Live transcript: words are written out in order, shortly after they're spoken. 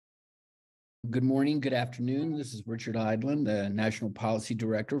good morning, good afternoon. This is Richard Heidland, the National Policy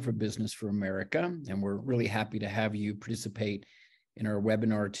Director for Business for America, and we're really happy to have you participate in our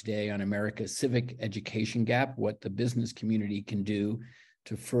webinar today on America's civic education gap, what the business community can do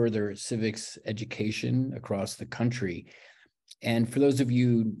to further civics education across the country. And for those of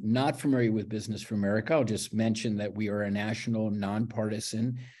you not familiar with Business for America, I'll just mention that we are a national,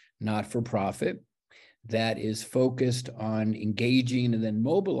 nonpartisan, not-for-profit that is focused on engaging and then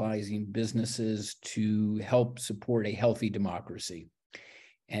mobilizing businesses to help support a healthy democracy.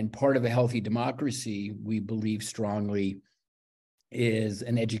 And part of a healthy democracy, we believe strongly, is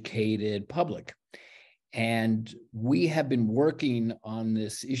an educated public. And we have been working on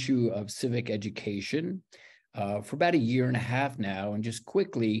this issue of civic education for about a year and a half now. And just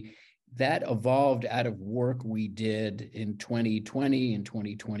quickly, that evolved out of work we did in 2020 and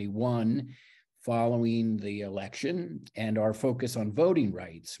 2021 following the election and our focus on voting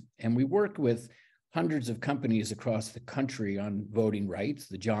rights. And we worked with hundreds of companies across the country on voting rights,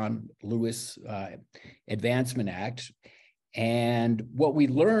 the John Lewis Advancement Act. And what we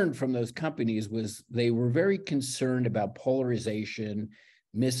learned from those companies was they were very concerned about polarization,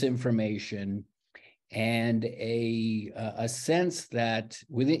 misinformation, and a sense that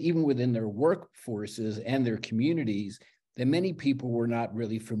even within their workforces and their communities, that many people were not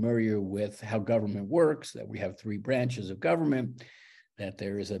really familiar with how government works, that we have three branches of government, that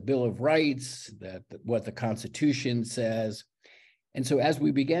there is a Bill of Rights, that what the Constitution says. And so as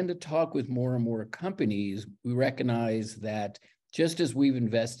we began to talk with more and more companies, we recognized that just as we've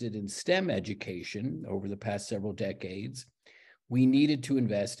invested in STEM education over the past several decades, we needed to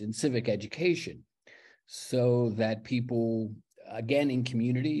invest in civic education so that people, again, in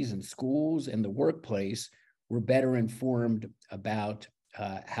communities and schools and the workplace, were better informed about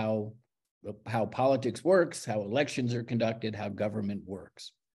how politics works, how elections are conducted, how government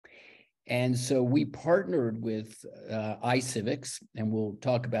works. And so we partnered with iCivics, and we'll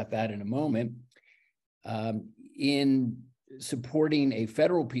talk about that in a moment, in supporting a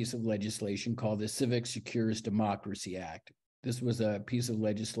federal piece of legislation called the Civic Secures Democracy Act. This was a piece of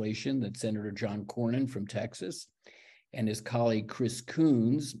legislation that Senator John Cornyn from Texas and his colleague Chris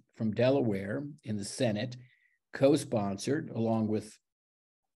Coons from Delaware in the Senate co-sponsored, along with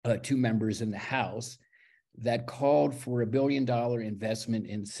two members in the House, that called for $1 billion investment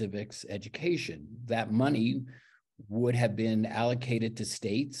in civics education. That money would have been allocated to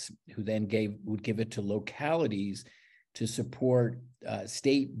states, who then would give it to localities to support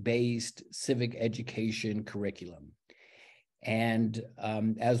state-based civic education curriculum. And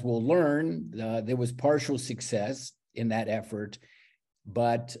as we'll learn, there was partial success in that effort,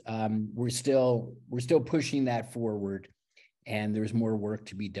 but we're still pushing that forward, and there's more work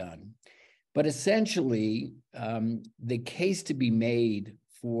to be done. But essentially, the case to be made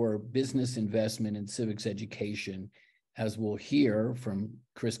for business investment in civics education, as we'll hear from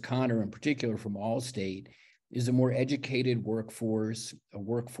Chris Connor in particular from Allstate, is a more educated workforce, a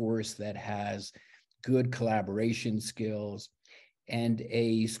workforce that has good collaboration skills, and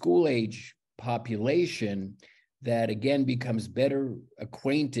a school-age population that again becomes better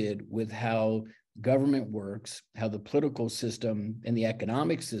acquainted with how government works, how the political system and the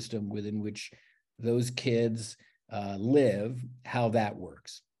economic system within which those kids live, how that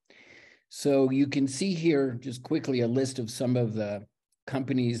works. So you can see here just quickly a list of some of the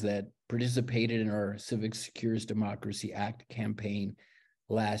companies that participated in our Civic Secures Democracy Act campaign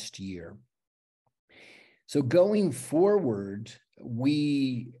last year. So going forward,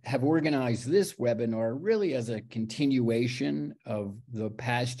 we have organized this webinar really as a continuation of the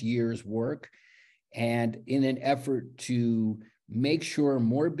past year's work, and in an effort to make sure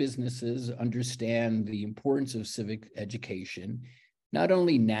more businesses understand the importance of civic education, not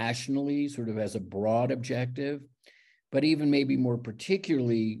only nationally, sort of as a broad objective, but even maybe more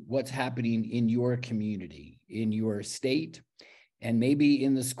particularly what's happening in your community, in your state, and maybe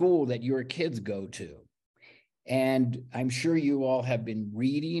in the school that your kids go to. And I'm sure you all have been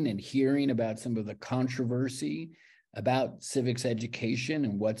reading and hearing about some of the controversy about civics education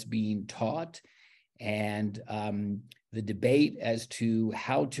and what's being taught, and the debate as to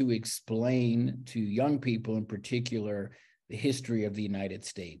how to explain to young people in particular the history of the United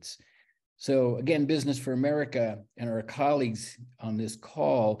States. So again, Business for America and our colleagues on this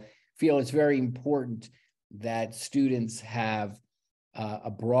call feel it's very important that students have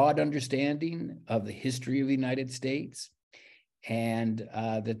a broad understanding of the history of the United States, and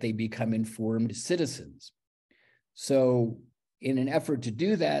that they become informed citizens. So in an effort to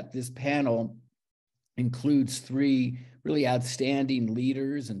do that, this panel includes three really outstanding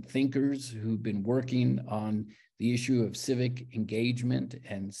leaders and thinkers who've been working on the issue of civic engagement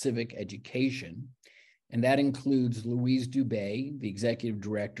and civic education. And that includes Louise Dube, the executive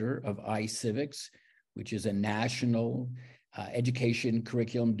director of iCivics, which is a national education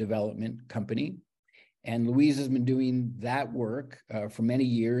curriculum development company. And Louise has been doing that work for many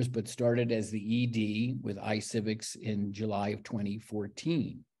years, but started as the ED with iCivics in July of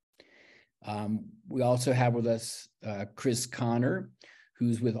 2014. We also have with us Chris Connor,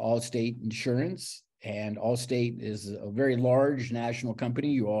 who's with Allstate Insurance. And Allstate is a very large national company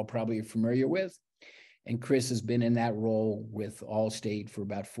you all probably are familiar with. And Chris has been in that role with Allstate for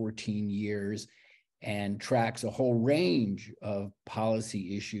about 14 years and tracks a whole range of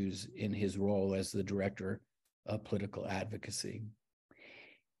policy issues in his role as the director of political advocacy.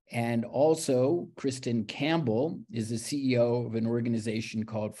 And also, Kristen Cambell is the CEO of an organization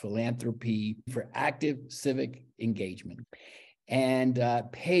called Philanthropy for Active Civic Engagement. And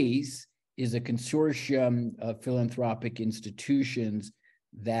PACE is a consortium of philanthropic institutions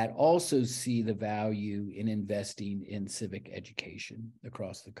that also see the value in investing in civic education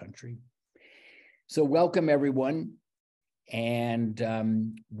across the country. So welcome, everyone.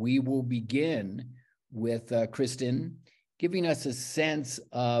 And we will begin with Kristen giving us a sense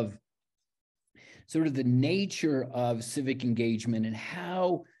of sort of the nature of civic engagement and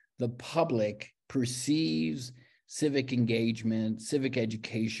how the public perceives civic engagement, civic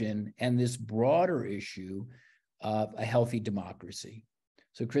education, and this broader issue of a healthy democracy.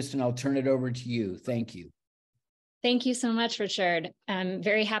 So Kristen, I'll turn it over to you. Thank you. Thank you so much, Richard. I'm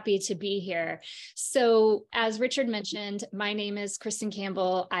very happy to be here. So as Richard mentioned, my name is Kristen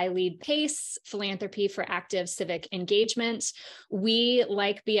Cambell. I lead PACE, Philanthropy for Active Civic Engagement. We,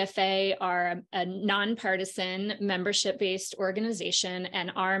 like BFA, are a nonpartisan membership-based organization,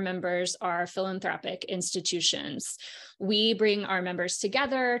 and our members are philanthropic institutions. We bring our members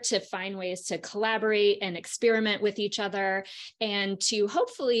together to find ways to collaborate and experiment with each other, and to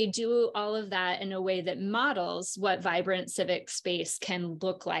hopefully do all of that in a way that models what vibrant civic space can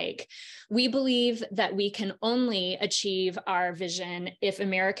look like. We believe that we can only achieve our vision if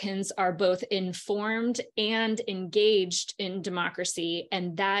Americans are both informed and engaged in democracy,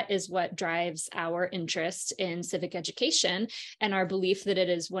 and that is what drives our interest in civic education and our belief that it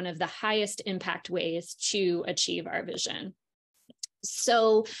is one of the highest impact ways to achieve our vision.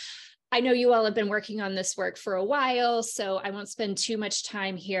 So I know you all have been working on this work for a while, so I won't spend too much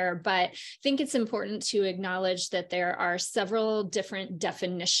time here, but I think it's important to acknowledge that there are several different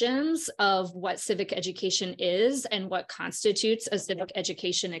definitions of what civic education is and what constitutes a civic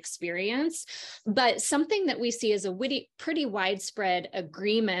education experience. But something that we see as a pretty widespread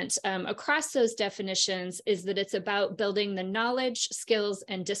agreement across those definitions is that it's about building the knowledge, skills,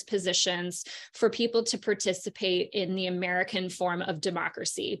 and dispositions for people to participate in the American form of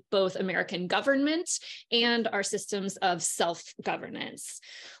democracy, both American government and our systems of self-governance.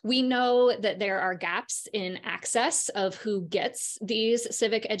 We know that there are gaps in access of who gets these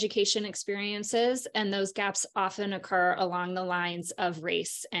civic education experiences, and those gaps often occur along the lines of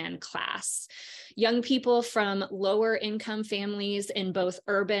race and class. Young people from lower income families in both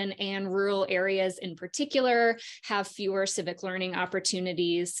urban and rural areas in particular have fewer civic learning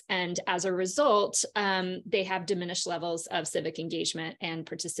opportunities, and as a result, they have diminished levels of civic engagement and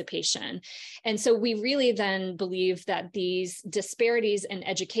participation. And so we really then believe that these disparities in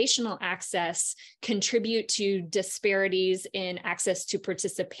educational access contribute to disparities in access to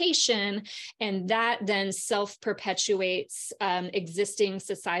participation, and that then self-perpetuates existing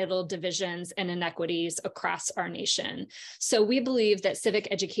societal divisions and inequities across our nation. So we believe that civic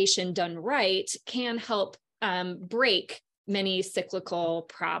education done right can help break many cyclical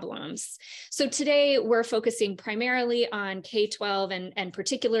problems. So today we're focusing primarily on K-12 and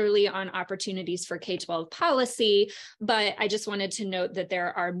particularly on opportunities for K-12 policy, but I just wanted to note that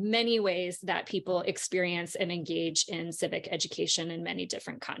there are many ways that people experience and engage in civic education in many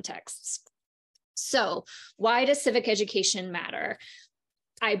different contexts. So why does civic education matter?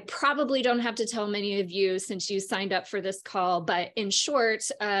 I probably don't have to tell many of you since you signed up for this call, but in short,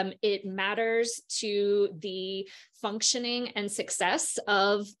 it matters to the functioning and success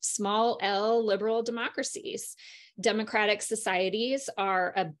of small L liberal democracies. Democratic societies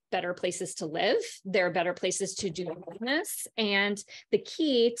are better places to live. They're better places to do business. And the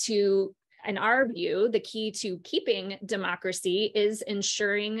key to, in our view, the key to keeping democracy is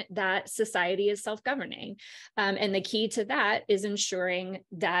ensuring that society is self-governing. And the key to that is ensuring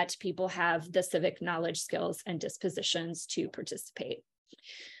that people have the civic knowledge, skills, and dispositions to participate.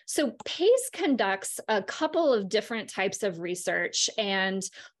 So PACE conducts a couple of different types of research, and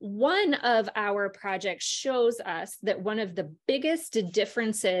one of our projects shows us that one of the biggest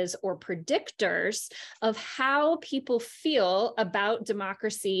differences or predictors of how people feel about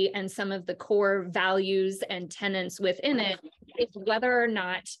democracy and some of the core values and tenets within it is whether or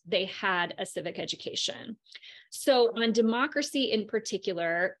not they had a civic education. So on democracy in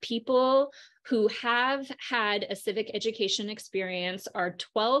particular, people who have had a civic education experience are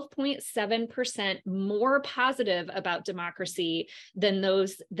 12.7% more positive about democracy than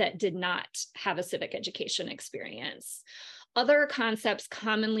those that did not have a civic education experience. Other concepts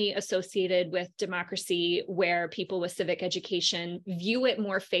commonly associated with democracy where people with civic education view it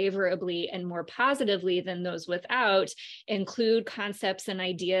more favorably and more positively than those without include concepts and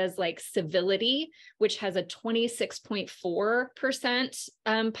ideas like civility, which has a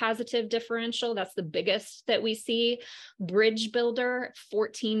 26.4% positive differential. That's the biggest that we see. Bridge builder,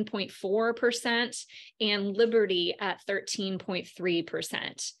 14.4%, and liberty at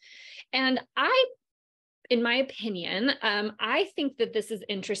 13.3%. And in my opinion, I think that this is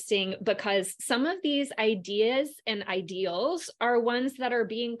interesting because some of these ideas and ideals are ones that are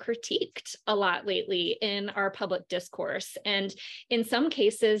being critiqued a lot lately in our public discourse. And in some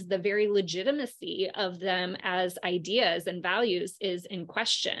cases, the very legitimacy of them as ideas and values is in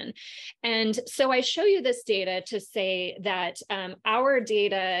question. And so I show you this data to say that our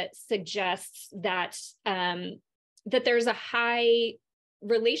data suggests that, that there's a high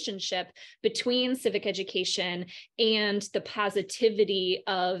relationship between civic education and the positivity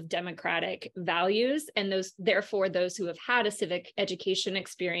of democratic values, and therefore those who have had a civic education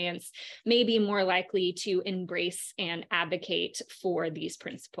experience may be more likely to embrace and advocate for these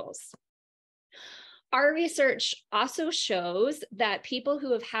principles. Our research also shows that people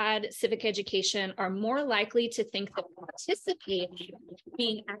who have had civic education are more likely to think that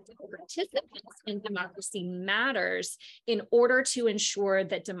being active participants in democracy matters in order to ensure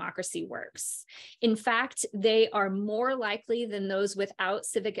that democracy works. In fact, they are more likely than those without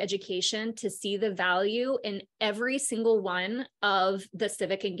civic education to see the value in every single one of the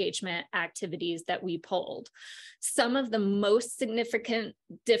civic engagement activities that we polled. Some of the most significant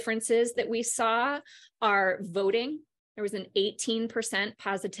differences that we saw are voting. There was an 18%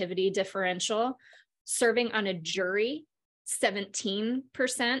 positivity differential. Serving on a jury,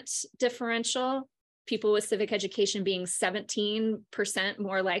 17% differential. People with civic education being 17%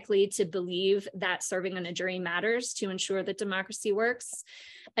 more likely to believe that serving on a jury matters to ensure that democracy works.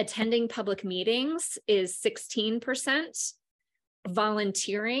 Attending public meetings is 16%.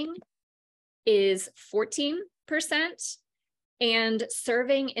 Volunteering is 14%. And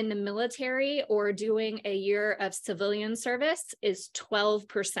serving in the military or doing a year of civilian service is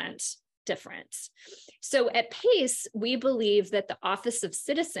 12% different. So at PACE, we believe that the office of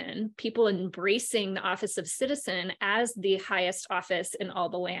citizen, people embracing the office of citizen as the highest office in all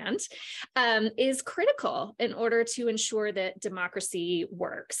the land, is critical in order to ensure that democracy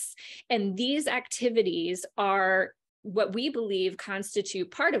works. And these activities are what we believe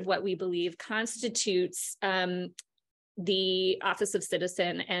constitutes the office of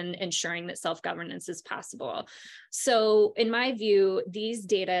citizen and ensuring that self-governance is possible. So in my view, these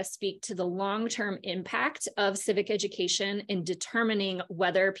data speak to the long-term impact of civic education in determining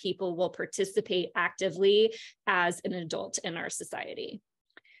whether people will participate actively as an adult in our society.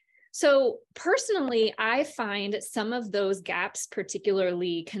 So personally, I find some of those gaps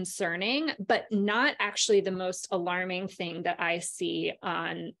particularly concerning, but not actually the most alarming thing that I see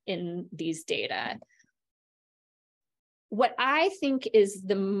in these data. What I think is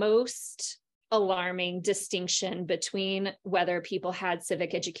the most alarming distinction between whether people had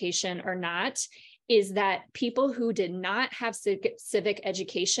civic education or not is that people who did not have civic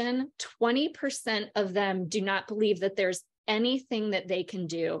education, 20% of them do not believe that there's anything that they can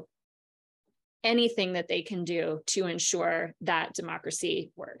do to ensure that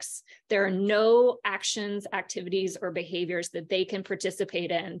democracy works. There are no actions, activities, or behaviors that they can participate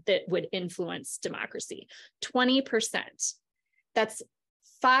in that would influence democracy. 20%. That's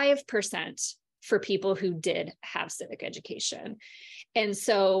 5% for people who did have civic education. And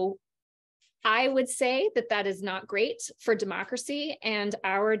so I would say that that is not great for democracy, and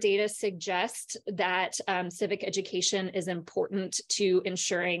our data suggest that civic education is important to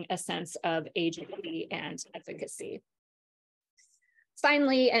ensuring a sense of agency and efficacy.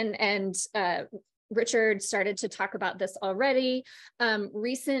 Finally, and Richard started to talk about this already,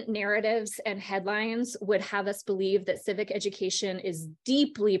 recent narratives and headlines would have us believe that civic education is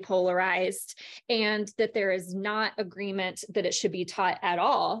deeply polarized and that there is not agreement that it should be taught at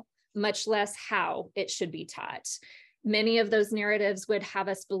all, much less how it should be taught. Many of those narratives would have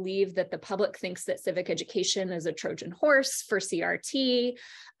us believe that the public thinks that civic education is a Trojan horse for CRT.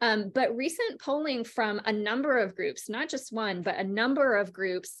 But recent polling from a number of groups, not just one, but a number of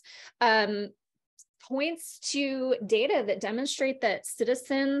groups, points to data that demonstrate that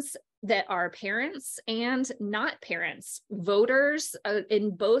citizens that are parents and not parents, voters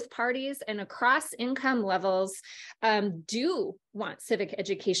in both parties and across income levels, do want civic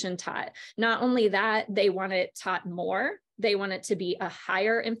education taught. Not only that, they want it taught more. They want it to be a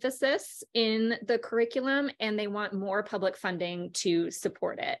higher emphasis in the curriculum, and they want more public funding to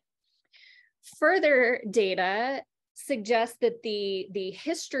support it. Further data suggests that the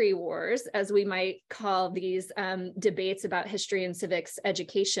history wars, as we might call these debates about history and civics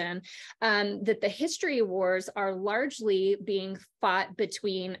education, that the history wars are largely being fought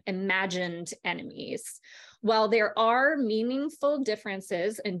between imagined enemies. While there are meaningful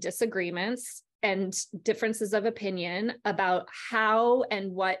differences and disagreements and differences of opinion about how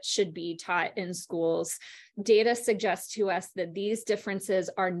and what should be taught in schools, data suggests to us that these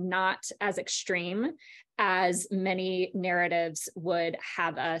differences are not as extreme as many narratives would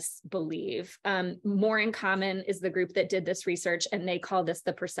have us believe. More in Common is the group that did this research, and they call this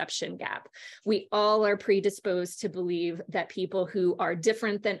the perception gap. We all are predisposed to believe that people who are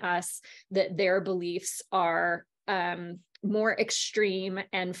different than us, that their beliefs are more extreme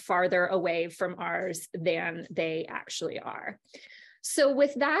and farther away from ours than they actually are. So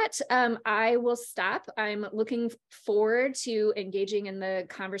with that, I will stop. I'm looking forward to engaging in the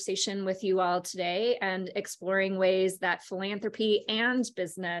conversation with you all today and exploring ways that philanthropy and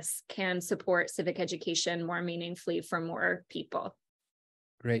business can support civic education more meaningfully for more people.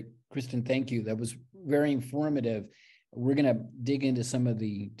 Great. Kristen, thank you. That was very informative. We're going to dig into some of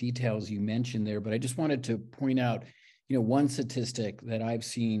the details you mentioned there, but I just wanted to point out, one statistic that I've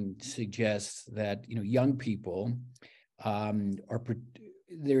seen suggests that, young people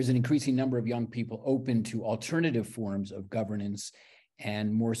there's an increasing number of young people open to alternative forms of governance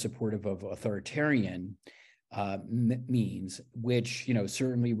and more supportive of authoritarian means, which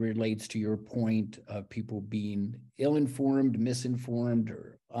certainly relates to your point of people being ill-informed, misinformed,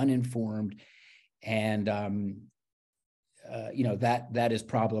 or uninformed, and that is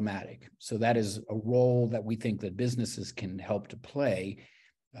problematic. So that is a role that we think that businesses can help to play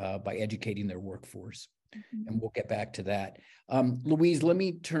by educating their workforce. And we'll get back to that. Louise, let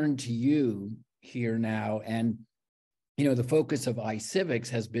me turn to you here now. And, the focus of iCivics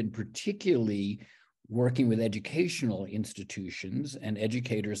has been particularly working with educational institutions and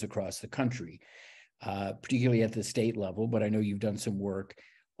educators across the country, particularly at the state level, but I know you've done some work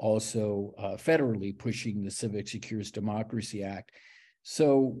also federally pushing the Civic Secures Democracy Act.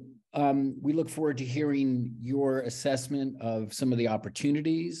 So we look forward to hearing your assessment of some of the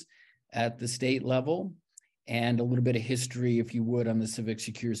opportunities at the state level and a little bit of history, if you would, on the Civic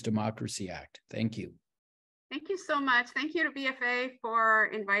Secures Democracy Act. Thank you. Thank you so much. Thank you to BFA for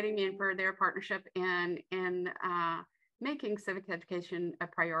inviting me and for their partnership in making civic education a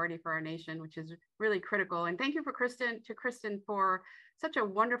priority for our nation, which is really critical. And thank you to Kristen for such a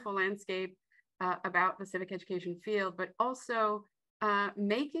wonderful landscape about the civic education field, but also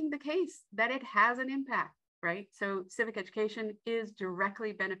making the case that it has an impact, right? So civic education is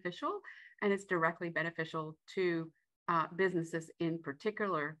directly beneficial, and it's directly beneficial to businesses in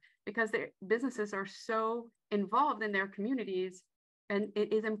particular, because their businesses are so involved in their communities, and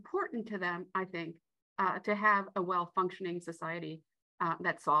it is important to them, I think, to have a well-functioning society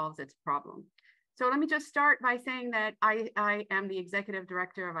that solves its problem. So let me just start by saying that I am the executive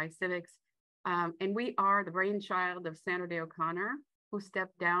director of iCivics, and we are the brainchild of Sandra Day O'Connor, who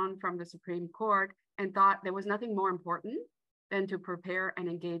stepped down from the Supreme Court and thought there was nothing more important than to prepare and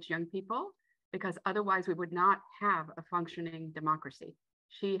engage young people, because otherwise we would not have a functioning democracy.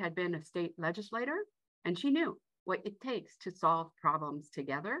 She had been a state legislator, and she knew what it takes to solve problems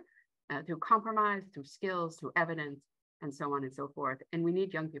together, through compromise, through skills, through evidence, and so on and so forth. And we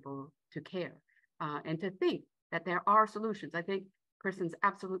need young people to care and to think that there are solutions. I think Kristen's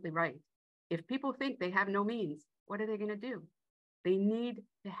absolutely right. If people think they have no means, what are they going to do? They need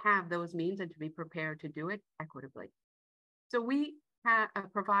to have those means and to be prepared to do it equitably. So we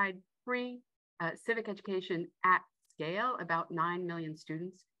provide free civic education at scale. About 9 million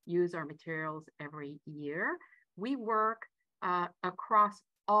students use our materials every year. We work across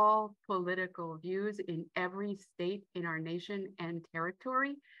all political views in every state in our nation and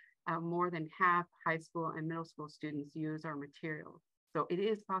territory. More than half high school and middle school students use our materials. So it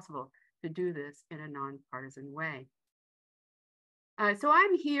is possible to do this in a nonpartisan way. So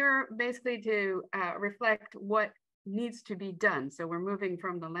I'm here basically to reflect what needs to be done. So we're moving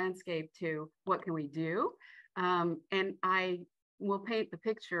from the landscape to what can we do. And I will paint the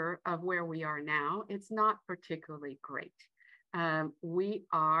picture of where we are now. It's not particularly great. We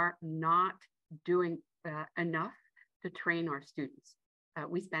are not doing enough to train our students.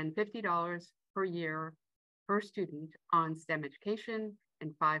 We spend $50 per year per student on STEM education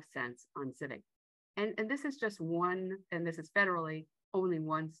and 5 cents on civic. And this is just one, and this is federally only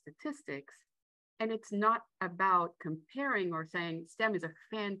one statistics. And it's not about comparing or saying STEM is a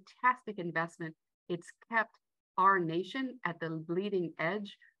fantastic investment. It's kept our nation at the bleeding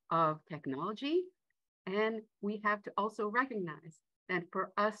edge of technology. And we have to also recognize that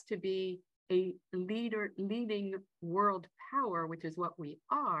for us to be a leading world power, which is what we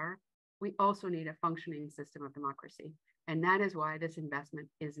are, we also need a functioning system of democracy. And that is why this investment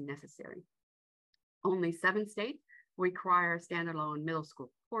is necessary. Only 7 states require standalone middle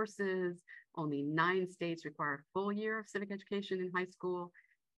school courses. Only 9 states require a full year of civic education in high school.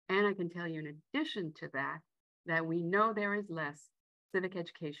 And I can tell you in addition to that, that we know there is less civic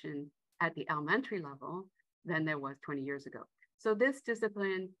education at the elementary level than there was 20 years ago. So this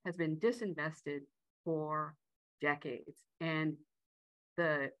discipline has been disinvested for decades. And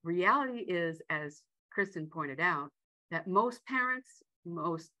the reality is, as Kristen pointed out, that most parents,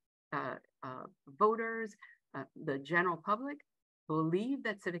 most voters, the general public believe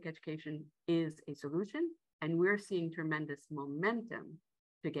that civic education is a solution, and we're seeing tremendous momentum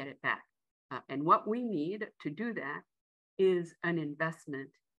to get it back. And what we need to do that is an investment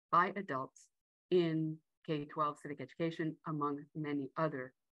by adults in K-12 civic education, among many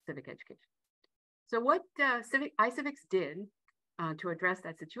other civic education. So what iCivics did to address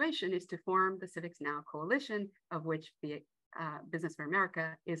that situation is to form the Civics Now Coalition, of which the Business for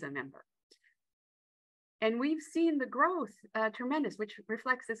America is a member. And we've seen the growth tremendous, which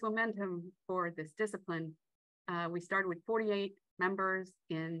reflects this momentum for this discipline. We started with 48 members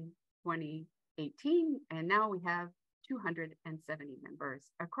in 2018, and now we have 270 members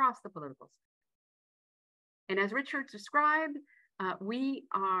across the political spectrum. And as Richard described, we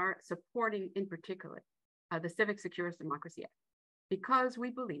are supporting in particular the Civic Securist Democracy Act, because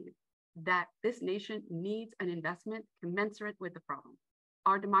we believe that this nation needs an investment commensurate with the problem.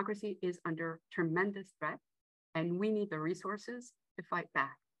 Our democracy is under tremendous threat, and we need the resources to fight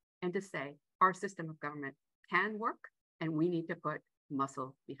back and to say our system of government can work, and we need to put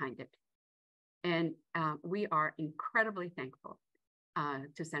muscle behind it. And we are incredibly thankful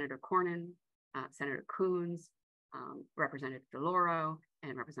to Senator Cornyn, Senator Coons, Representative DeLauro,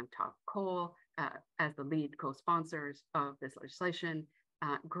 and Representative Todd Cole as the lead co-sponsors of this legislation.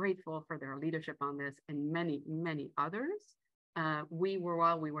 Grateful for their leadership on this, and many, many others.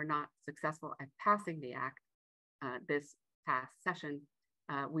 While we were not successful at passing the act this past session,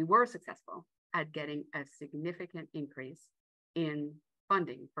 we were successful at getting a significant increase in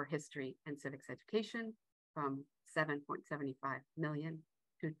funding for history and civics education from $7.75 million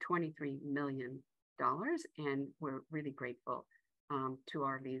to $23 million. And we're really grateful to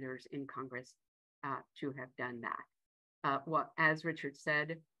our leaders in Congress to have done that. As Richard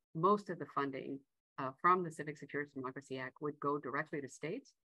said, most of the funding from the Civic Security Democracy Act would go directly to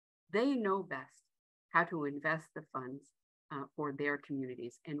states. They know best how to invest the funds for their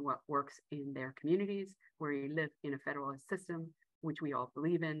communities and what works in their communities, where you live in a federalist system, which we all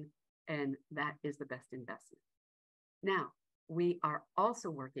believe in, and that is the best investment. Now, we are also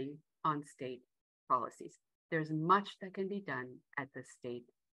working on state policies. There's much that can be done at the state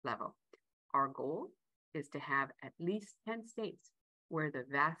level. Our goal is to have at least 10 states where the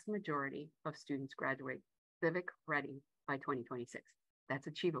vast majority of students graduate civic ready by 2026. That's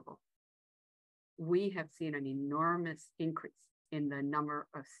achievable. We have seen an enormous increase in the number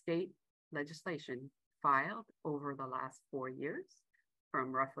of state legislation filed over the last 4 years,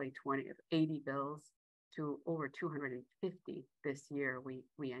 from roughly 80 bills to over 250 this year,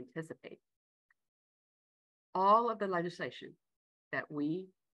 we anticipate. All of the legislation that we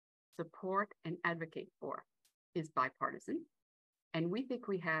support and advocate for is bipartisan. And we think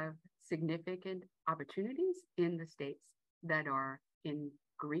we have significant opportunities in the states that are in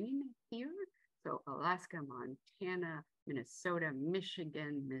green here. So Alaska, Montana, Minnesota,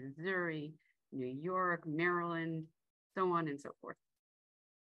 Michigan, Missouri, New York, Maryland, so on and so forth.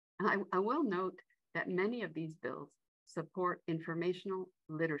 I will note that many of these bills support informational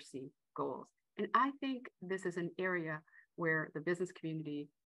literacy goals. And I think this is an area where the business community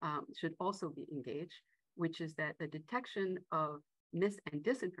should also be engaged, which is that the detection of mis and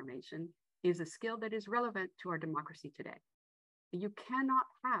disinformation is a skill that is relevant to our democracy today. You cannot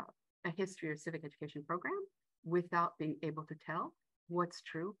have a history of civic education program without being able to tell what's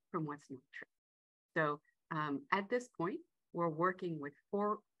true from what's not true. So at this point, we're working with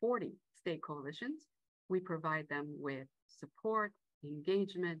 40 state coalitions we provide them with support,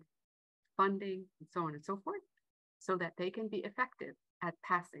 engagement, funding, and so on and so forth, so that they can be effective at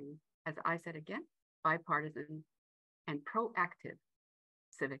passing, as I said again, bipartisan and proactive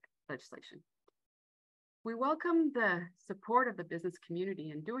civic legislation. We welcome the support of the business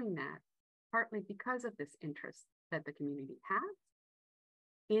community in doing that, partly because of this interest that the community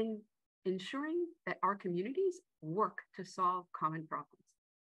has in ensuring that our communities work to solve common problems.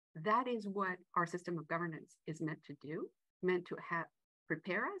 That is what our system of governance is meant to do, meant to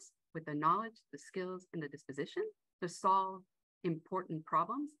prepare us with the knowledge, the skills, and the disposition to solve important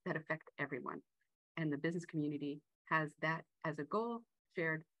problems that affect everyone. And the business community has that as a goal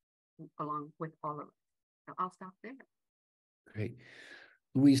shared along with all of us. So I'll stop there. Great.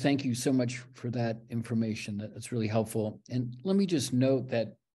 Louise, thank you so much for that information. That's really helpful. And let me just note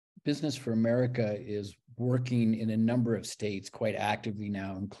that Business for America is working in a number of states quite actively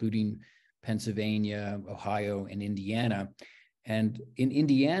now, including Pennsylvania, Ohio, and Indiana. And in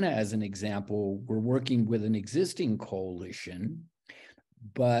Indiana, as an example, we're working with an existing coalition,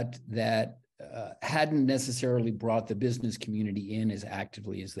 but that hadn't necessarily brought the business community in as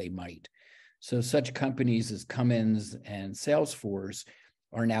actively as they might. So such companies as Cummins and Salesforce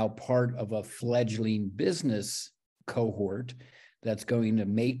are now part of a fledgling business cohort that's going to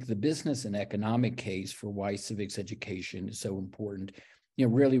make the business and economic case for why civics education is so important,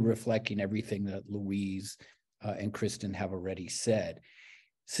 really reflecting everything that Louise and Kristen have already said.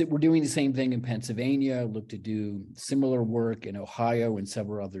 So we're doing the same thing in Pennsylvania, look to do similar work in Ohio and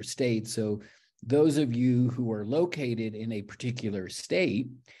several other states. So those of you who are located in a particular state,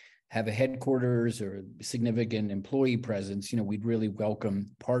 have a headquarters or significant employee presence, we'd really welcome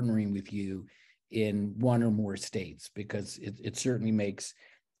partnering with you in one or more states, because it certainly makes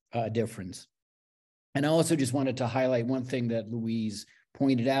a difference. And I also just wanted to highlight one thing that Louise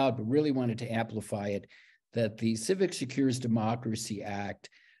pointed out, but really wanted to amplify it, that the Civic Secures Democracy Act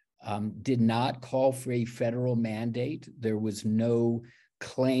did not call for a federal mandate. There was no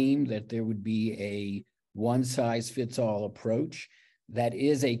claim that there would be a one-size-fits-all approach. That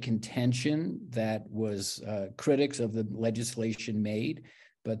is a contention that was critics of the legislation made,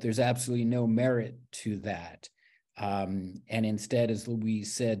 but there's absolutely no merit to that. And instead, as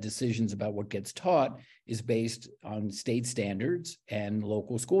Louise said, decisions about what gets taught is based on state standards and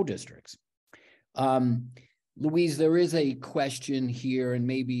local school districts. Louise, there is a question here, and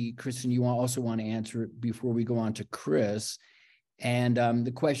maybe, Kristen, you also want to answer it before we go on to Chris. And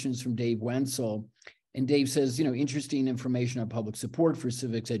the question is from Dave Wenzel. And Dave says, interesting information on public support for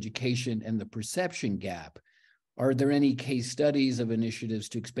civics education and the perception gap. Are there any case studies of initiatives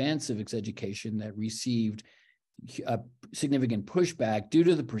to expand civics education that received a significant pushback due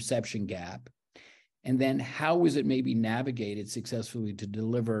to the perception gap? And then how was it maybe navigated successfully to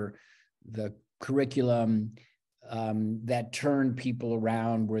deliver the curriculum that turned people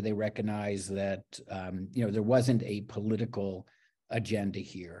around, where they recognize that, there wasn't a political agenda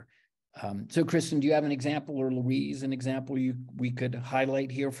here? So Kristen, do you have an example, or Louise, an example we could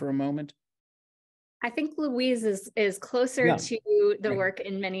highlight here for a moment? I think Louise is closer to the work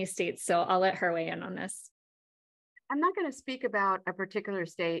in many states, so I'll let her weigh in on this. I'm not going to speak about a particular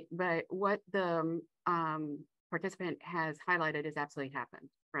state, but what the participant has highlighted is absolutely happened,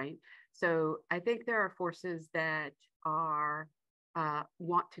 right? So I think there are forces that are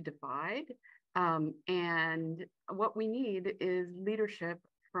want to divide, and what we need is leadership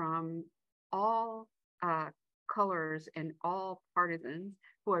from all colors and all partisans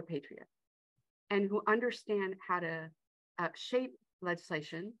who are patriots and who understand how to shape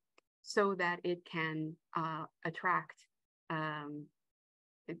legislation so that it can attract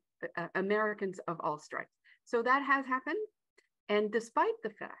Americans of all stripes. So that has happened. And despite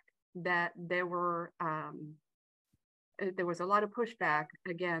the fact that there was a lot of pushback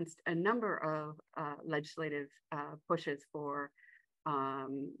against a number of legislative pushes for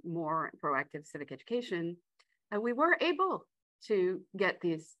more proactive civic education, we were able to get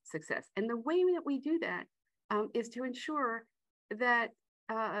this success. And the way that we do that is to ensure that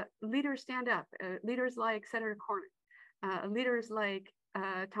leaders stand up, leaders like Senator Cornyn, leaders like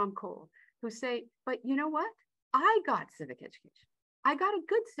Tom Cole, who say, but you know what? I got civic education. I got a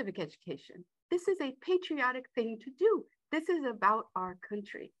good civic education. This is a patriotic thing to do. This is about our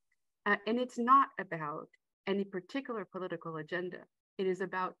country. And it's not about any particular political agenda. It is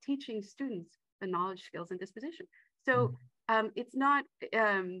about teaching students the knowledge, skills, and disposition. So it's not,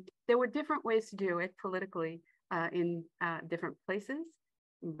 there were different ways to do it politically in different places,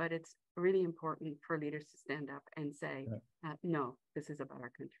 but it's really important for leaders to stand up and say, no, this is about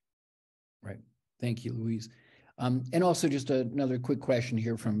our country. Right. Thank you, Louise. And also just another quick question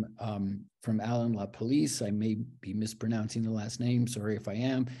here from Alan LaPolice. I may be mispronouncing the last name, sorry if I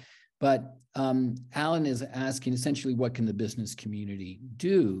am. But Alan is asking essentially, what can the business community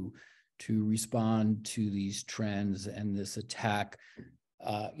do to respond to these trends and this attack,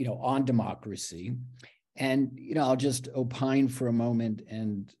 on democracy? And, I'll just opine for a moment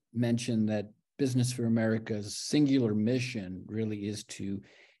and mention that Business for America's singular mission really is to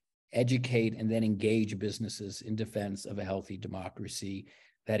educate and then engage businesses in defense of a healthy democracy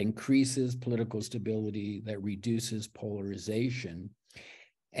that increases political stability, that reduces polarization.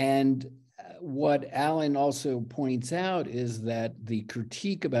 And what Alan also points out is that the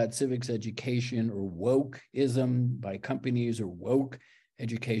critique about civics education or wokeism by companies or woke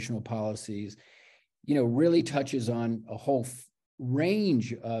educational policies, really touches on a whole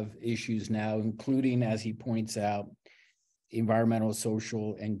range of issues now, including, as he points out, environmental,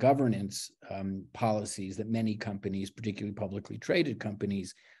 social, and governance policies that many companies, particularly publicly traded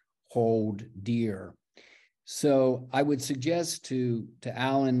companies, hold dear. So I would suggest to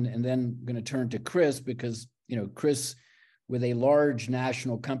Alan, and then I'm going to turn to Chris, because Chris, with a large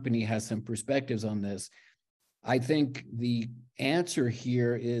national company, has some perspectives on this. I think the answer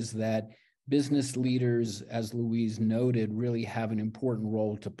here is that business leaders, as Louise noted, really have an important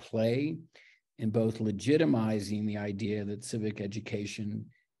role to play in both legitimizing the idea that civic education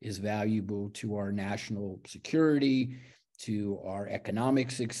is valuable to our national security, to our economic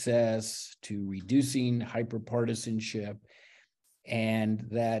success, to reducing hyperpartisanship, and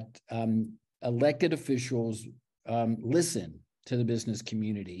that elected officials listen to the business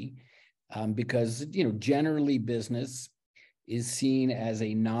community because, generally business is seen as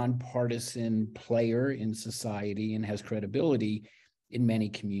a nonpartisan player in society and has credibility in many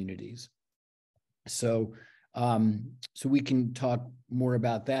communities. So we can talk more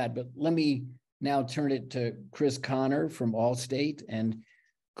about that, but let me now turn it to Chris Connor from Allstate. And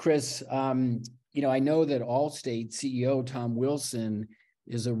Chris, I know that Allstate CEO Tom Wilson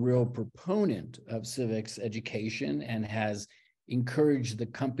is a real proponent of civics education and has encouraged the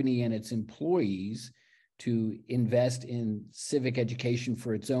company and its employees to invest in civic education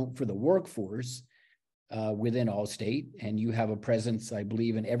for the workforce within Allstate. And you have a presence, I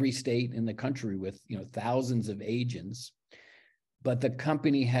believe, in every state in the country with thousands of agents. But the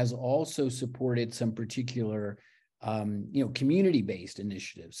company has also supported some particular community-based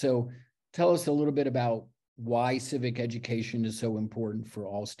initiatives. So tell us a little bit about why civic education is so important for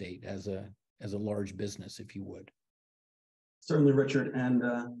Allstate as a large business, if you would. Certainly, Richard, and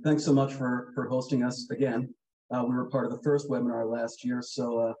thanks so much for hosting us again. We were part of the first webinar last year,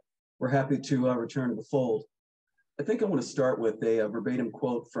 so we're happy to return to the fold. I think I want to start with a verbatim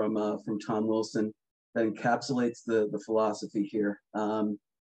quote from Tom Wilson that encapsulates the philosophy here.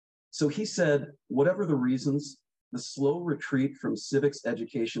 So he said, "Whatever the reasons, the slow retreat from civics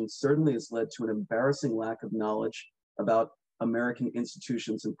education certainly has led to an embarrassing lack of knowledge about American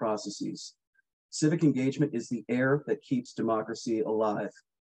institutions and processes. Civic engagement is the air that keeps democracy alive.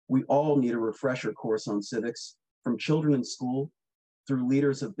 We all need a refresher course on civics, from children in school through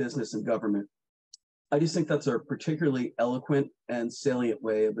leaders of business and government." I just think that's a particularly eloquent and salient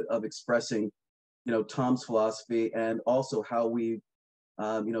way of expressing, Tom's philosophy, and also how we,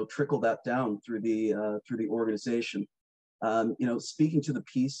 trickle that down through the organization. Speaking to the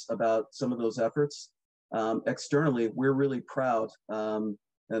piece about some of those efforts, externally, we're really proud.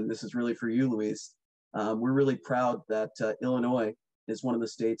 And this is really for you, Louise. We're really proud that Illinois is one of the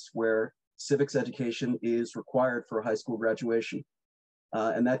states where civics education is required for high school graduation.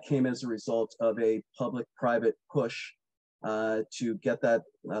 And that came as a result of a public-private push to get that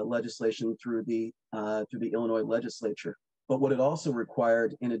legislation through the Illinois legislature. But what it also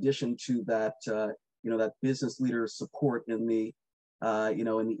required, in addition to that, that business leader support in the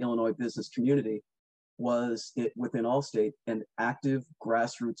Illinois business community, was it within Allstate an active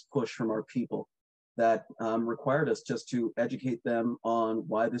grassroots push from our people that required us just to educate them on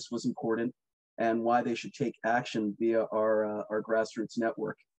why this was important and why they should take action via our grassroots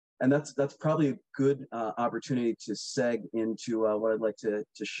network. And that's probably a good opportunity to seg into what I'd like to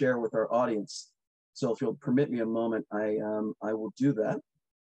share with our audience. So if you'll permit me a moment, I will do that.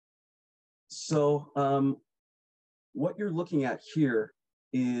 So what you're looking at here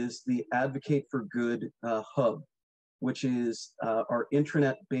is the Advocate for Good hub, which is our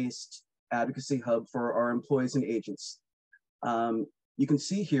intranet-based advocacy hub for our employees and agents. You can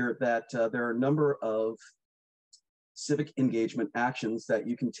see here that there are a number of civic engagement actions that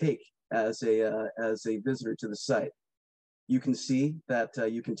you can take as a visitor to the site. You can see that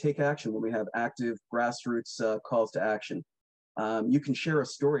you can take action when we have active grassroots calls to action. You can share a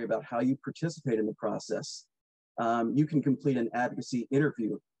story about how you participate in the process. you can complete an advocacy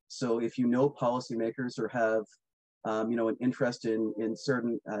interview. So if you know policymakers or have an interest in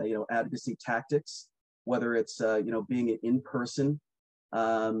certain advocacy tactics, whether it's being an in-person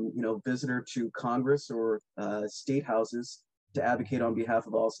visitor to Congress or state houses to advocate on behalf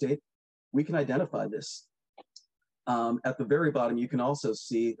of Allstate, we can identify this. At the very bottom, you can also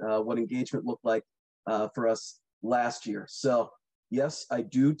see what engagement looked like for us last year. So yes, I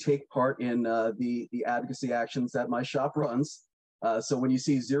do take part in the advocacy actions that my shop runs. So when you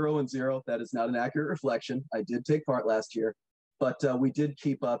see 0 and 0, that is not an accurate reflection. I did take part last year, but we did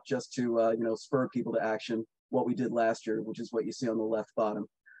keep up just to spur people to action what we did last year, which is what you see on the left bottom.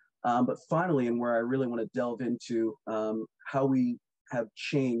 But finally, and where I really want to delve into how we have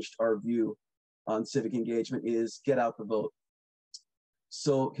changed our view on civic engagement, is get out the vote.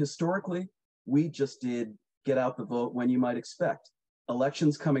 So historically, we just did get out the vote when you might expect.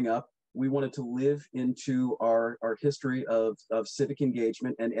 Elections coming up, we wanted to live into our history of civic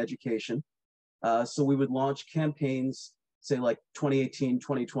engagement and education. So we would launch campaigns, say like 2018,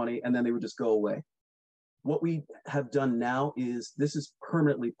 2020, and then they would just go away. What we have done now is this is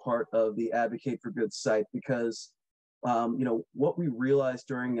permanently part of the Advocate for Good site, because what we realized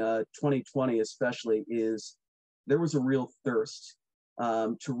during 2020 especially is there was a real thirst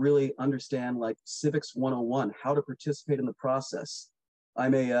to really understand like civics 101, how to participate in the process.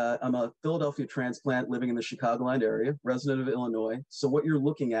 I'm a Philadelphia transplant living in the Chicagoland area, resident of Illinois. So what you're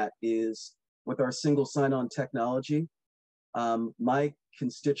looking at is, with our single sign-on technology, my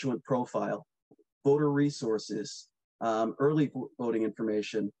constituent profile, voter resources, early voting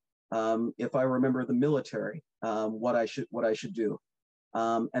information, if I remember the military, what I should do.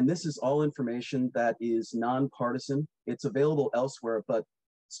 And this is all information that is nonpartisan. It's available elsewhere, but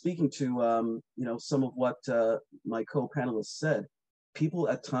speaking to some of what my co-panelists said, people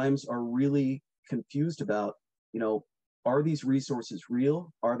at times are really confused about, are these resources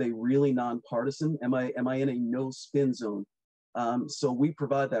real? Are they really nonpartisan? Am I in a no spin zone? So we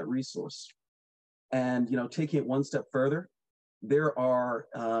provide that resource. And taking it one step further, there are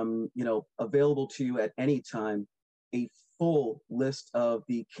available to you at any time a full list of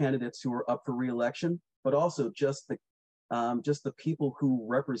the candidates who are up for re-election, but also just the people who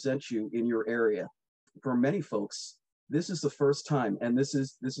represent you in your area. For many folks, this is the first time, and this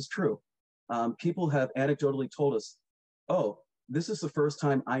is true. People have anecdotally told us, "Oh, this is the first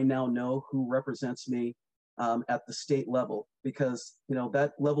time I now know who represents me at the state level," because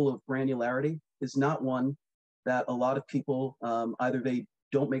that level of granularity is not one that a lot of people either they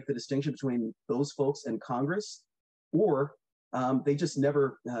don't make the distinction between those folks and Congress, or they just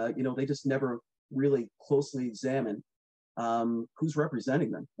never really closely examine who's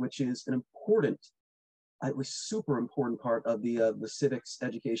representing them, which is an important, super important part of the civics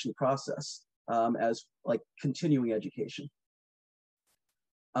education process as like continuing education.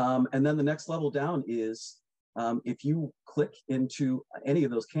 And then the next level down is if you click into any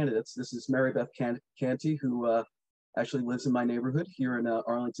of those candidates. This is Mary Beth Canty, who actually lives in my neighborhood here in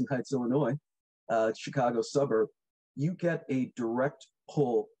Arlington Heights, Illinois, Chicago suburb. You get a direct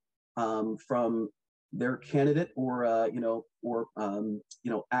pull from their candidate or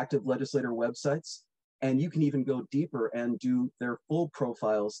active legislator websites, and you can even go deeper and do their full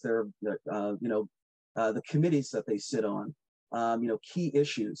profiles, their the committees that they sit on, key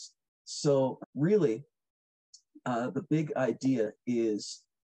issues. So really, the big idea is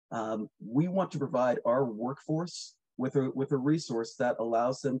we want to provide our workforce with a resource that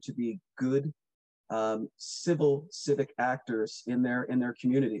allows them to be good civic actors in their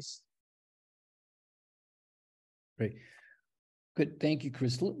communities. Great. Good. Thank you,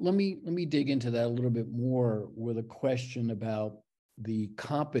 Chris. Let me dig into that a little bit more with a question about the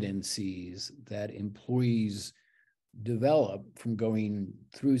competencies that employees develop from going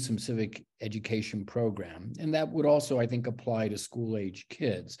through some civic education program. And that would also, I think, apply to school-age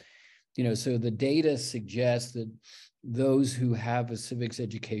kids. So the data suggests that those who have a civics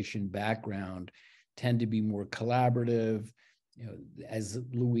education background tend to be more collaborative. As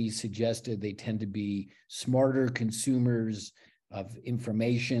Louise suggested, they tend to be smarter consumers of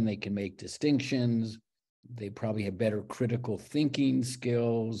information. They can make distinctions. They probably have better critical thinking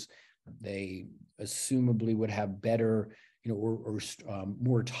skills. They assumably would have better,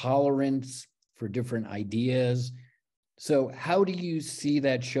 more tolerance for different ideas. So how do you see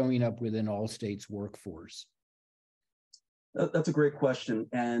that showing up within Allstate's workforce? That's a great question.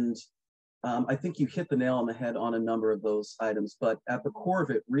 And I think you hit the nail on the head on a number of those items, but at the core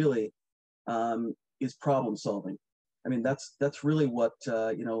of it really is problem solving. I mean, that's really what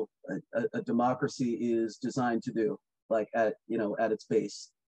a democracy is designed to do, like at its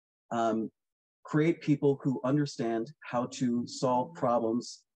base. create people who understand how to solve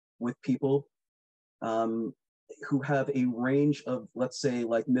problems with people who have a range of, let's say,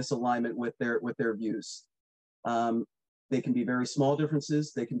 like misalignment with their views. They can be very small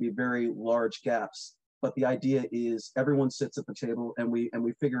differences, they can be very large gaps, but the idea is everyone sits at the table and we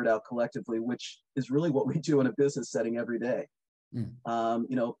figure it out collectively, which is really what we do in a business setting every day. You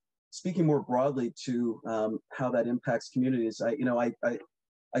know, speaking more broadly to how that impacts communities,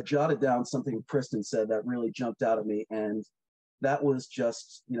 I jotted down something Kristen said that really jumped out at me, and that was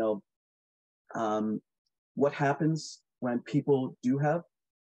just, you know, what happens when people do have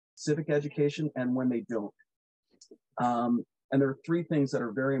civic education and when they don't. And there are three things that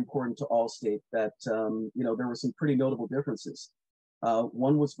are very important to Allstate that, you know, there were some pretty notable differences.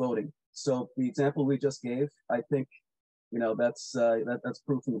 One was voting. So the example we just gave, I think, you know, that's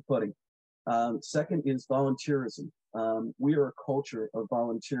proof in the pudding. Second is volunteerism. We are a culture of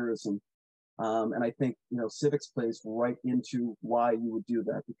volunteerism. And I think, you know, civics plays right into why you would do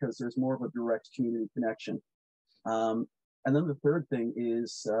that, because there's more of a direct community connection. And then the third thing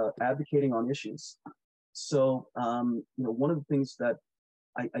is advocating on issues. So, you know, one of the things that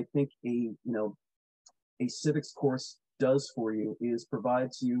I think a civics course does for you is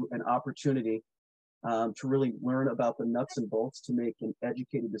provides you an opportunity to really learn about the nuts and bolts to make an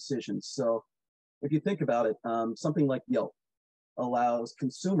educated decision. So if you think about it, something like Yelp allows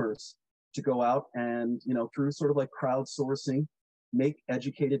consumers to go out and, you know, through sort of like crowdsourcing, make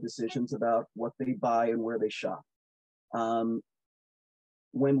educated decisions about what they buy and where they shop.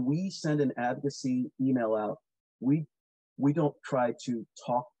 When we send an advocacy email out, we don't try to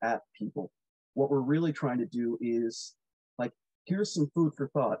talk at people. What we're really trying to do is, like, here's some food for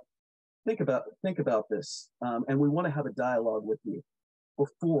thought. Think about this, and we want to have a dialogue with you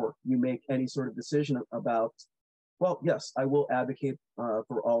before you make any sort of decision about, well, yes, I will advocate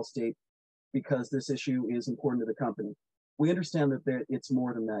for Allstate because this issue is important to the company. We understand that it's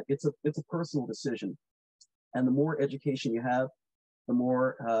more than that. It's a personal decision, and the more education you have, the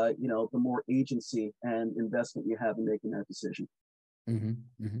more you know, the more agency and investment you have in making that decision.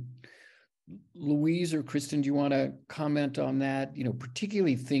 Louise or Kristen, do you want to comment on that? You know,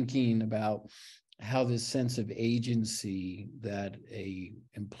 particularly thinking about how this sense of agency that a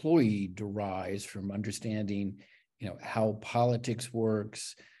employee derives from understanding, you know, how politics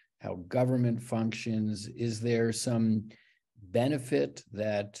works, how government functions. Is there some benefit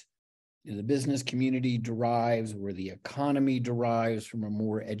that the business community derives or the economy derives from a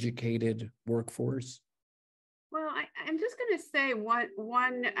more educated workforce? Well, I'm just going to say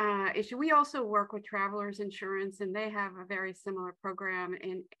one issue. We also work with Travelers Insurance, and they have a very similar program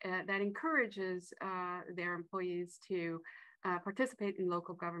that encourages their employees to participate in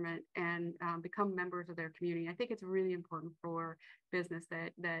local government and become members of their community. I think it's really important for business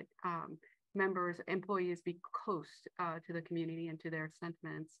that employees be close to the community and to their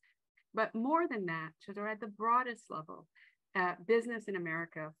sentiments. But more than that, so they're at the broadest level. Business in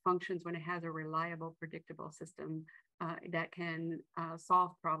America functions when it has a reliable, predictable system that can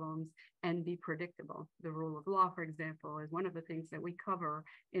solve problems and be predictable. The rule of law, for example, is one of the things that we cover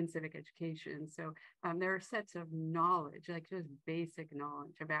in civic education. So there are sets of knowledge, like just basic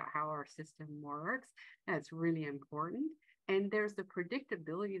knowledge about how our system works. That's really important. And there's the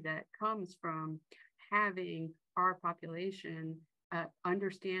predictability that comes from having our population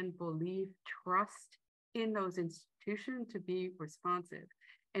understand, believe, trust in those institutions to be responsive.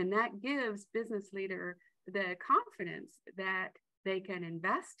 And that gives business leader the confidence that they can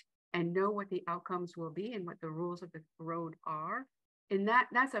invest and know what the outcomes will be and what the rules of the road are. And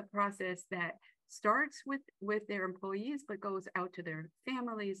that's a process that starts with their employees, but goes out to their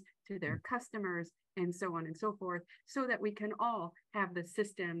families, to their customers, and so on and so forth, so that we can all have the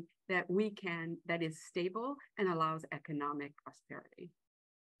system that is stable and allows economic prosperity.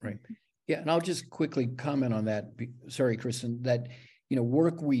 Right. Yeah, and I'll just quickly comment on that. Sorry, Kristen, that, you know,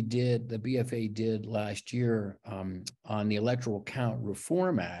 work the BFA did last year on the Electoral Count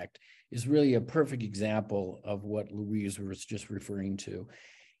Reform Act is really a perfect example of what Louise was just referring to.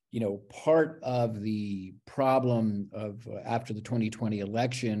 You know, part of the problem of after the 2020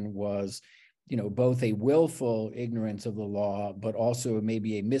 election was, you know, both a willful ignorance of the law, but also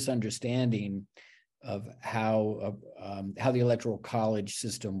maybe a misunderstanding of how the Electoral College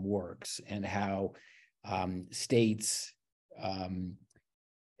system works and how states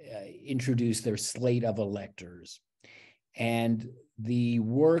introduce their slate of electors. And the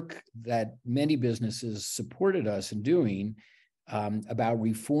work that many businesses supported us in doing about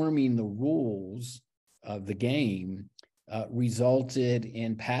reforming the rules of the game resulted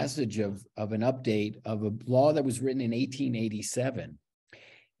in passage of an update of a law that was written in 1887.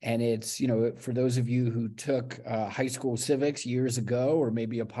 And it's, you know, for those of you who took high school civics years ago, or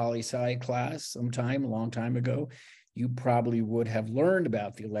maybe a poli-sci class sometime, a long time ago, you probably would have learned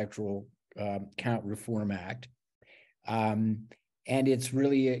about the Electoral Count Reform Act. And it's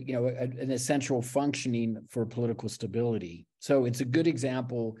really, you know, an essential functioning for political stability. So it's a good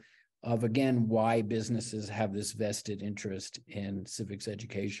example of, again, why businesses have this vested interest in civics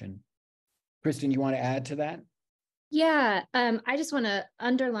education. Kristen, you want to add to that? Yeah, I just want to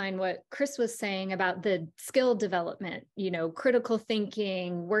underline what Chris was saying about the skill development, you know, critical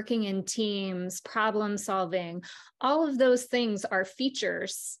thinking, working in teams, problem solving. All of those things are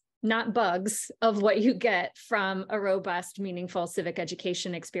features, not bugs, of what you get from a robust, meaningful civic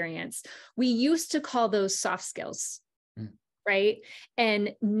education experience. We used to call those soft skills, right?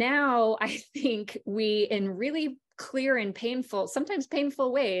 And now I think we, in really clear and painful, sometimes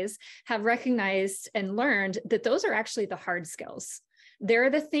painful ways, have recognized and learned that those are actually the hard skills. They're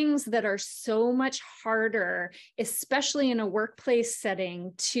the things that are so much harder, especially in a workplace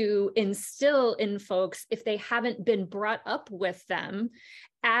setting, to instill in folks if they haven't been brought up with them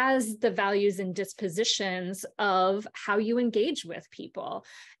as the values and dispositions of how you engage with people.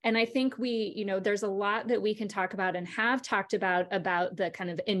 And I think we, you know, there's a lot that we can talk about and have talked about the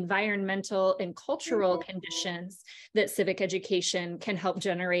kind of environmental and cultural conditions that civic education can help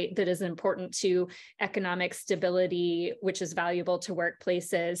generate that is important to economic stability, which is valuable to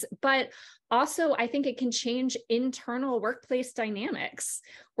workplaces. But also, I think it can change internal workplace dynamics.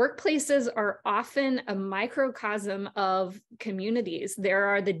 Workplaces are often a microcosm of communities. There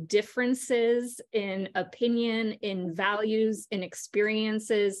are the differences in opinion, in values, in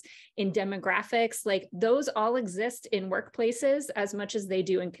experiences, in demographics. Like, those all exist in workplaces as much as they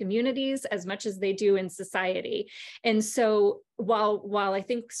do in communities, as much as they do in society. And so while I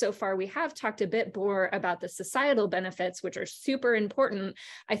think so far we have talked a bit more about the societal benefits, which are super important,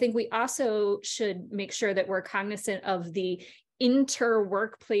 I think we also should make sure that we're cognizant of the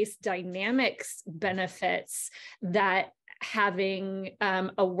inter-workplace dynamics benefits that having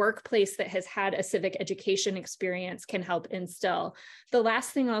a workplace that has had a civic education experience can help instill. The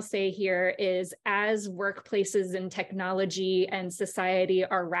last thing I'll say here is, as workplaces and technology and society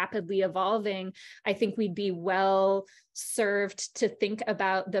are rapidly evolving, I think we'd be well served to think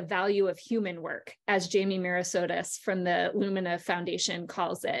about the value of human work, as Jamie Mirasotis from the Lumina Foundation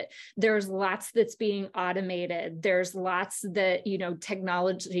calls it. There's lots that's being automated. There's lots that, you know,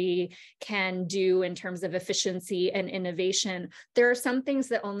 technology can do in terms of efficiency and innovation. There are some things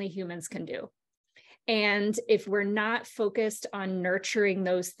that only humans can do. And if we're not focused on nurturing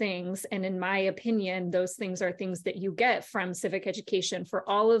those things, and in my opinion, those things are things that you get from civic education for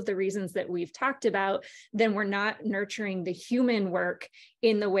all of the reasons that we've talked about, then we're not nurturing the human work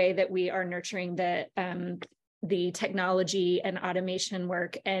in the way that we are nurturing the technology and automation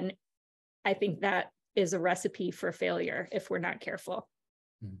work. And I think that is a recipe for failure if we're not careful.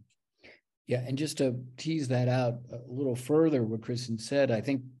 Yeah, and just to tease that out a little further, what Kristen said, I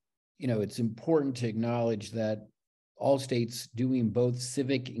think, you know, it's important to acknowledge that Allstate's doing both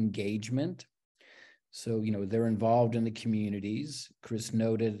civic engagement. So, you know, they're involved in the communities. Chris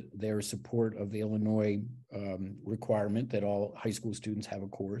noted their support of the Illinois requirement that all high school students have a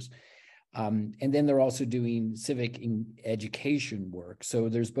course. And then they're also doing civic education work. So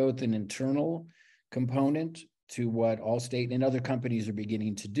there's both an internal component to what Allstate and other companies are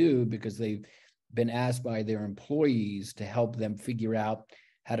beginning to do, because they've been asked by their employees to help them figure out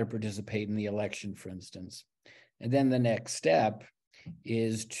how to participate in the election, for instance. And then the next step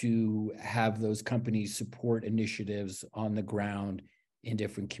is to have those companies support initiatives on the ground in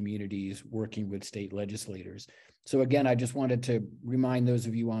different communities, working with state legislators. So again, I just wanted to remind those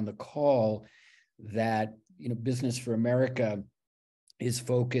of you on the call that, you know, Business for America is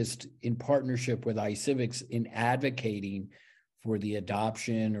focused in partnership with iCivics in advocating for the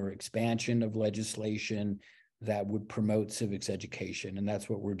adoption or expansion of legislation that would promote civics education. And that's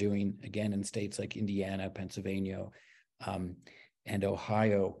what we're doing, again, in states like Indiana, Pennsylvania, and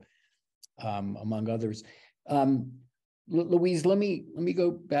Ohio, among others. Louise, let me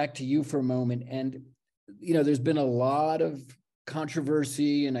go back to you for a moment. And, you know, there's been a lot of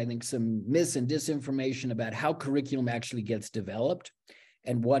controversy and I think some mis and disinformation about how curriculum actually gets developed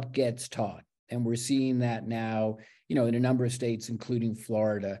and what gets taught. And we're seeing that now, you know, in a number of states, including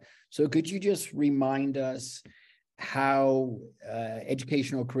Florida. So could you just remind us how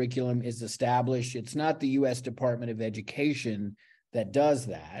educational curriculum is established? It's not the U.S. Department of Education that does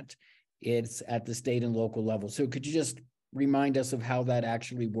that. It's at the state and local level. So could you just remind us of how that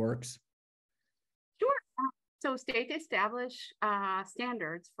actually works? Sure. So states establish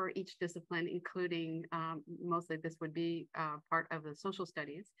standards for each discipline, including mostly this would be part of the social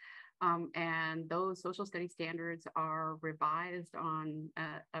studies. And those social study standards are revised on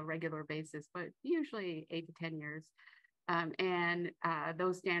a regular basis, but usually 8 to 10 years. And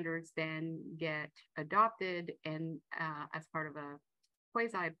those standards then get adopted and as part of a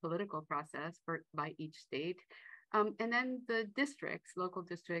quasi-political process by each state. And then the districts, local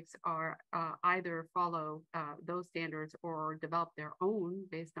districts, are either follow those standards or develop their own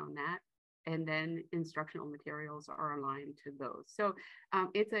based on that. And then instructional materials are aligned to those. So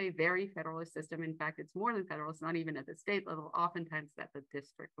it's a very federalist system. In fact, it's more than federalist, not even at the state level, oftentimes at the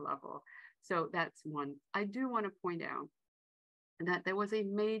district level. So that's one. I do want to point out that there was a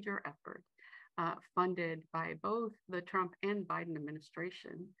major effort funded by both the Trump and Biden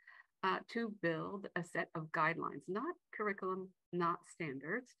administration to build a set of guidelines, not curriculum, not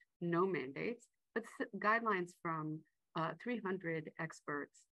standards, no mandates, but guidelines from 300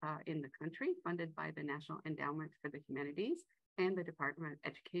 experts in the country, funded by the National Endowment for the Humanities and the Department of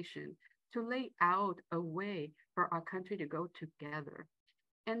Education, to lay out a way for our country to go together.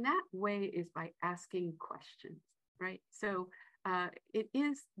 And that way is by asking questions, right? So it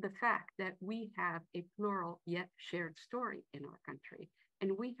is the fact that we have a plural yet shared story in our country.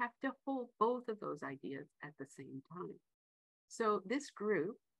 And we have to hold both of those ideas at the same time. So this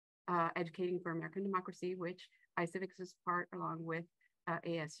group, Educating for American Democracy, which iCivics is part along with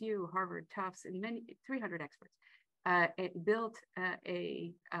ASU, Harvard, Tufts, and 300 experts, it built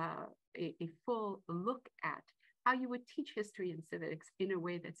a full look at how you would teach history and civics in a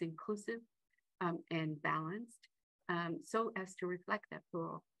way that's inclusive and balanced, so as to reflect that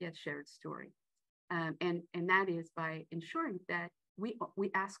plural yet shared story. And that is by ensuring that we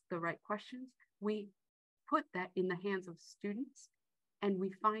ask the right questions, we put that in the hands of students, and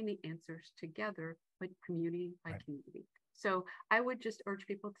we find the answers together, but community by community. So I would just urge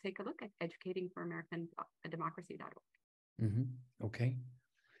people to take a look at educatingforamericandemocracy.org. Mm-hmm. Okay,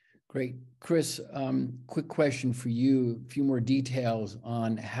 great. Chris, quick question for you, a few more details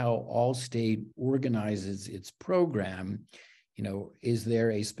on how Allstate organizes its program. You know, is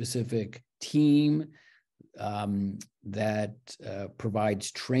there a specific team that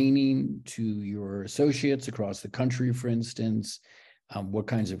provides training to your associates across the country, for instance? What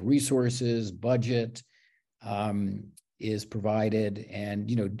kinds of resources, budget is provided? And,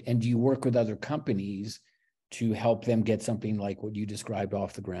 you know, and do you work with other companies to help them get something like what you described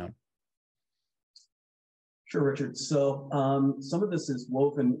off the ground? Sure, Richard. So some of this is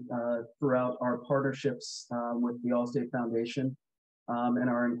woven throughout our partnerships with the Allstate Foundation and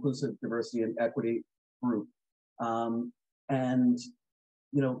our Inclusive Diversity and Equity group. And,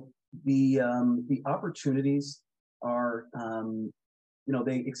 you know, the opportunities are, you know,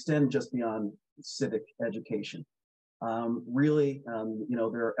 they extend just beyond civic education. Really, you know,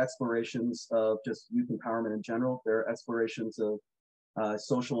 there are explorations of just youth empowerment in general. There are explorations of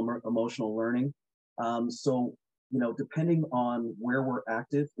social emotional learning. So, you know, depending on where we're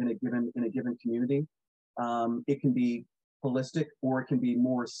active in a given community, it can be holistic or it can be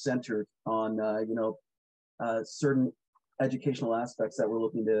more centered on, you know, certain educational aspects that we're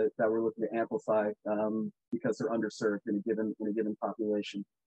looking to amplify because they're underserved in a given population.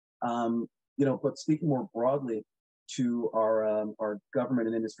 You know, but speaking more broadly to our government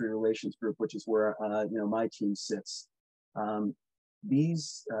and industry relations group, which is where you know, my team sits.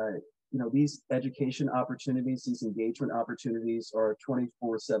 These you know, these education opportunities, these engagement opportunities are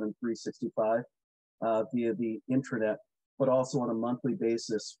 24/7, 365 via the intranet, but also on a monthly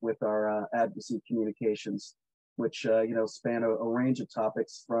basis with our advocacy communications, which you know, span a range of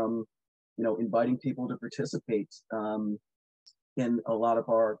topics from, you know, inviting people to participate in a lot of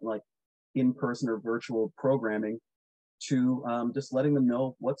our like in-person or virtual programming, to just letting them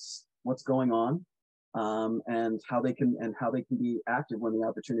know what's going on and how they can be active when the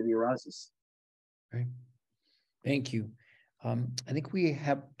opportunity arises. Right. Thank you. I think we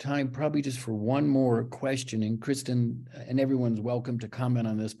have time probably just for one more question, and Kristen, and everyone's welcome to comment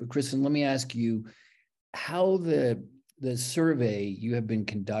on this, but Kristen, let me ask you how the survey you have been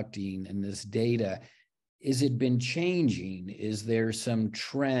conducting and this data, is it been changing? Is there some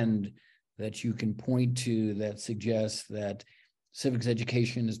trend that you can point to that suggests that civics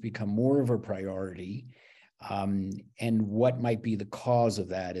education has become more of a priority? And what might be the cause of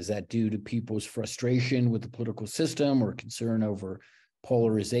that? Is that due to people's frustration with the political system or concern over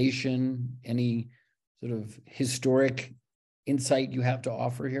polarization? Any sort of historic insight you have to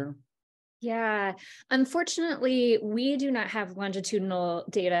offer here? Yeah, unfortunately, we do not have longitudinal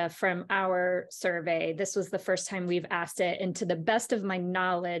data from our survey. This was the first time we've asked it. And to the best of my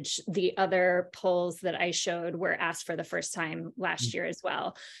knowledge, the other polls that I showed were asked for the first time last year as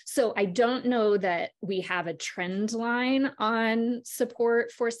well. So I don't know that we have a trend line on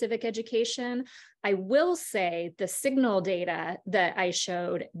support for civic education. I will say the Signal data that I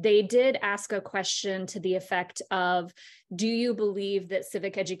showed, they did ask a question to the effect of, do you believe that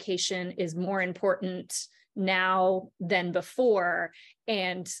civic education is more important now than before?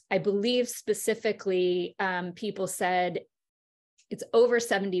 And I believe specifically people said it's over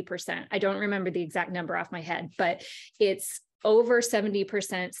 70%. I don't remember the exact number off my head, but it's over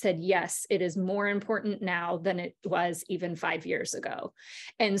 70% said, yes, it is more important now than it was even 5 years ago.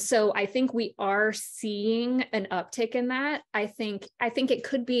 And so I think we are seeing an uptick in that. I think it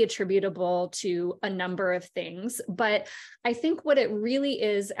could be attributable to a number of things, but I think what it really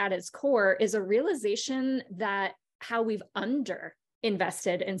is at its core is a realization that how we've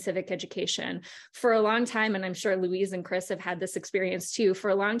invested in civic education for a long time. And I'm sure Louise and Chris have had this experience too.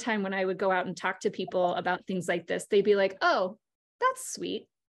 For a long time, when I would go out and talk to people about things like this, they'd be like, oh, that's sweet.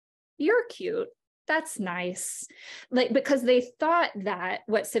 You're cute. That's nice. Like, because they thought that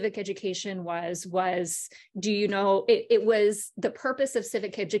what civic education was, do you know, it was the purpose of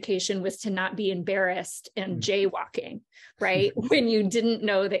civic education was to not be embarrassed and jaywalking, right? When you didn't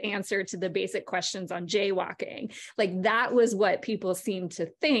know the answer to the basic questions on jaywalking. Like that was what people seemed to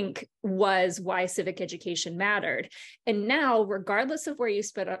think was why civic education mattered. And now, regardless of where you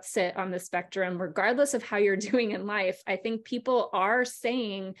sit on the spectrum, regardless of how you're doing in life, I think people are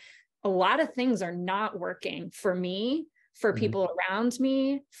saying, a lot of things are not working for me, for people around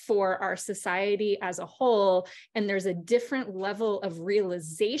me, for our society as a whole. And there's a different level of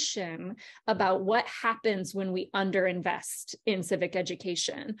realization about what happens when we underinvest in civic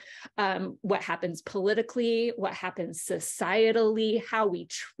education, what happens politically, what happens societally, how we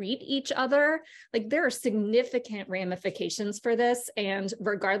treat each other. Like there are significant ramifications for this. And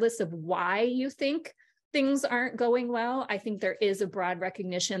regardless of why you think things aren't going well, I think there is a broad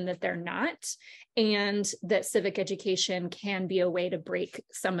recognition that they're not, and that civic education can be a way to break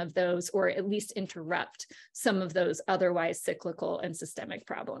some of those, or at least interrupt some of those otherwise cyclical and systemic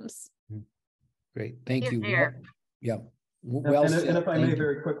problems. Great, thank you. Yeah. Well, and if I may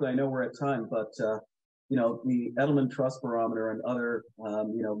very quickly, I know we're at time, but you know, the Edelman Trust Barometer and other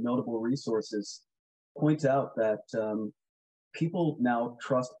you know, notable resources point out that people now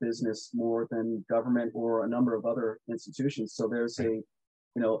trust business more than government or a number of other institutions. So there's a, you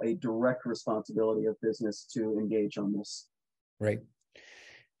know, a direct responsibility of business to engage on this. Right.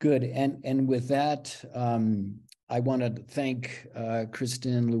 Good. And with that, I want to thank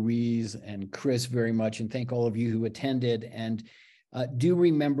Kristen, Louise, and Chris very much, and thank all of you who attended. And do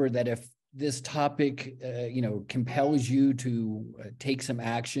remember that if this topic, you know, compels you to take some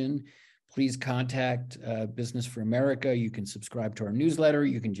action, please contact Business for America. You can subscribe to our newsletter.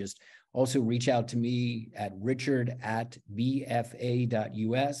 You can just also reach out to me at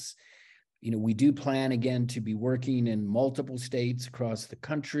richard@bfa.us. You know, we do plan again to be working in multiple states across the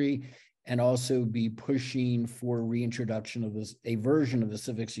country, and also be pushing for reintroduction of a version of the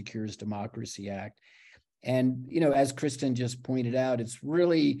Civic Secures Democracy Act. And, you know, as Kristen just pointed out, it's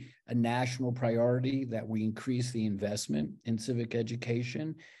really a national priority that we increase the investment in civic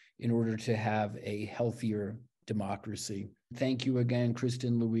education in order to have a healthier democracy. Thank you again,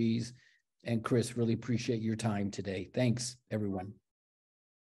 Kristen, Louise, and Chris. Really appreciate your time today. Thanks, everyone.